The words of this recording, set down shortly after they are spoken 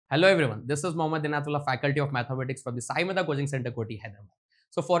Hello everyone, this is Mohammad Dinatullah, Faculty of Mathematics from the SAIMEDHA Coaching Center, Koti, Hyderabad.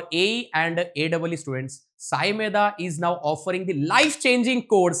 So for AE and AEE students, SAIMEDHA is now offering the life-changing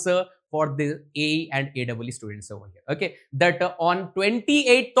course for the AE and AEE students over here. Okay, that on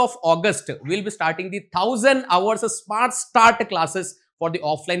 28th of August, we'll be starting the 1000 hours Smart Start classes for the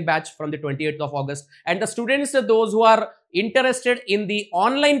offline batch from the 28th of August. And the students, those who are interested in the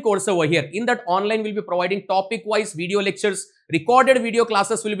online course over here, in that online we'll be providing topic-wise video lectures, recorded video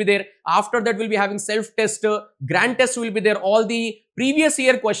classes will be there. After that, we'll be having self-test, grand test will be there. All the previous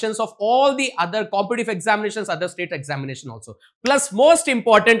year questions of all the other competitive examinations, other state examination also. Plus, most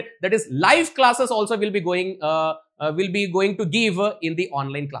important, that is live classes also will be going to give in the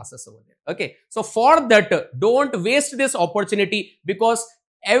online classes over there. Okay, so for that, don't waste this opportunity, because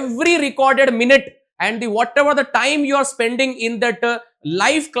every recorded minute and whatever the time you are spending in that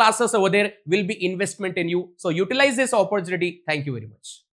live classes over there will be investment in you. So utilize this opportunity. Thank you very much.